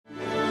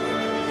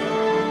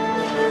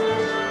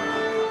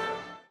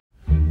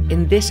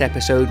In this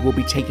episode, we'll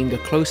be taking a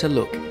closer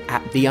look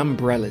at The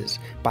Umbrellas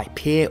by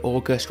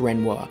Pierre-Auguste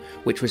Renoir,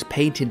 which was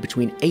painted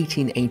between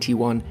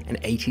 1881 and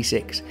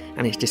 86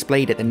 and is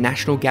displayed at the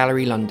National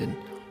Gallery, London.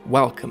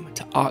 Welcome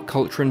to Art,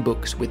 Culture and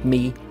Books with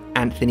me,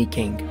 Anthony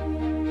King.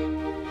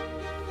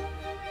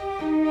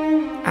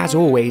 As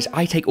always,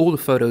 I take all the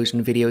photos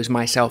and videos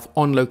myself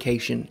on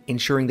location,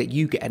 ensuring that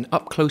you get an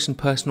up-close and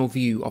personal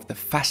view of the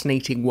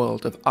fascinating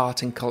world of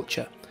art and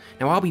culture.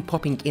 Now, I'll be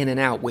popping in and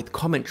out with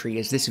commentary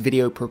as this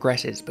video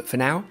progresses, but for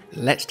now,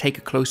 let's take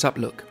a close-up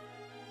look.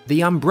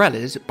 The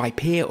Umbrellas by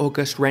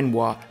Pierre-Auguste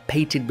Renoir,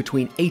 painted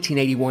between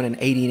 1881 and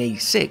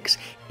 1886,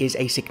 is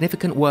a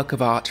significant work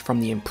of art from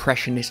the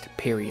Impressionist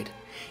period.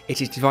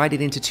 It is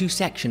divided into two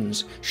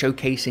sections,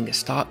 showcasing a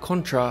stark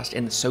contrast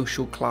in the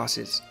social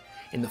classes.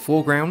 In the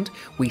foreground,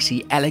 we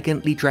see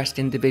elegantly dressed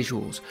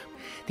individuals.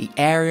 The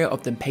area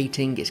of the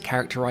painting is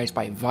characterized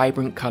by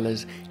vibrant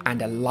colors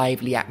and a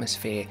lively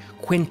atmosphere,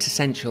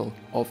 quintessential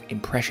of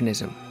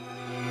Impressionism.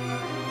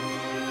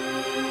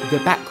 The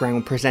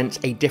background presents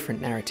a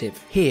different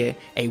narrative. Here,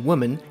 a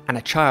woman and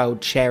a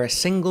child share a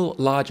single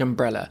large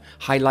umbrella,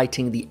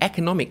 highlighting the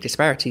economic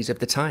disparities of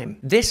the time.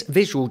 This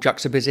visual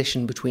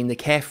juxtaposition between the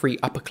carefree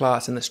upper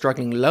class and the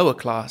struggling lower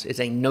class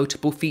is a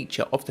notable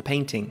feature of the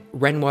painting.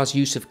 Renoir's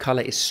use of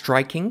color is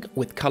striking,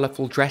 with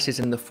colorful dresses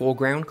in the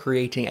foreground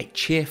creating a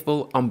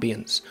cheerful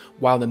ambience,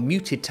 while the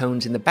muted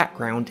tones in the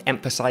background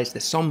emphasize the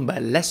somber,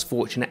 less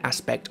fortunate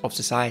aspect of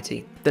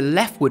society. The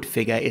leftward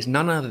figure is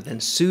none other than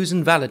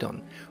Susan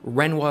Valadon,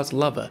 Renoir's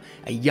lover,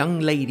 a young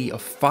lady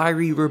of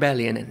fiery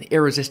rebellion and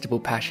irresistible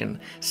passion,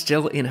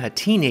 still in her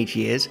teenage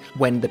years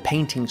when the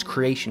painting's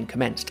creation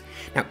commenced.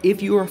 Now,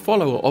 if you are a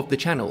follower of the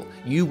channel,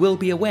 you will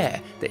be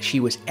aware that she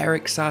was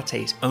Eric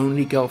Satte's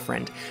only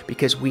girlfriend,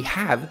 because we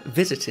have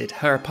visited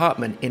her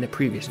apartment in a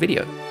previous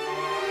video.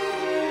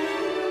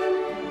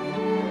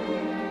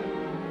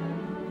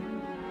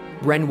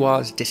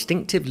 Renoir's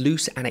distinctive,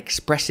 loose and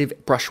expressive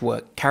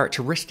brushwork,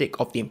 characteristic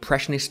of the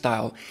Impressionist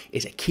style,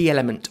 is a key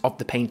element of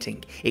the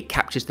painting. It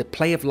captures the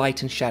play of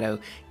light and shadow,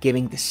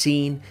 giving the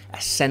scene a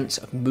sense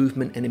of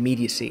movement and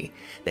immediacy.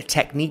 The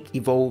technique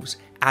evolves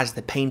as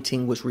the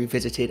painting was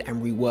revisited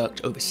and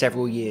reworked over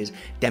several years,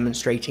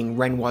 demonstrating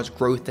Renoir's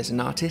growth as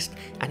an artist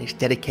and his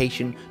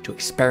dedication to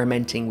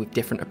experimenting with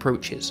different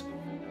approaches.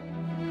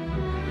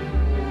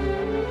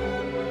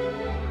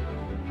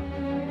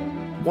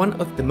 One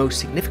of the most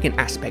significant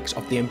aspects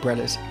of The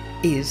Umbrellas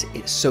is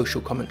its social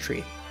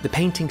commentary. The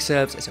painting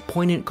serves as a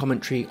poignant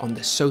commentary on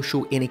the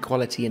social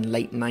inequality in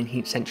late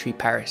 19th century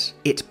Paris.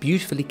 It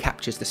beautifully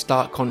captures the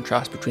stark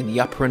contrast between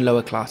the upper and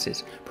lower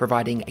classes,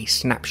 providing a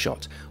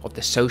snapshot of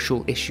the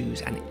social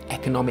issues and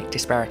economic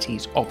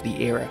disparities of the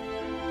era.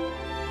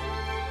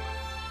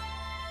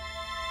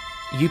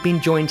 You've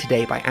been joined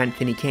today by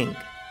Anthony King,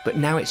 but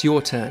now it's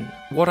your turn.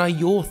 What are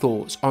your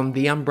thoughts on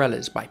The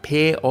Umbrellas by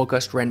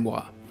Pierre-Auguste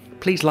Renoir?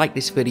 Please like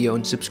this video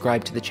and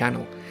subscribe to the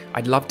channel.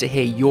 I'd love to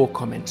hear your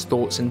comments,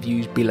 thoughts and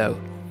views below.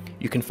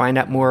 You can find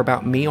out more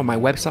about me on my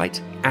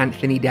website,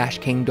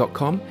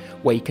 anthony-king.com,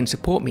 where you can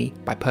support me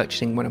by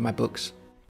purchasing one of my books.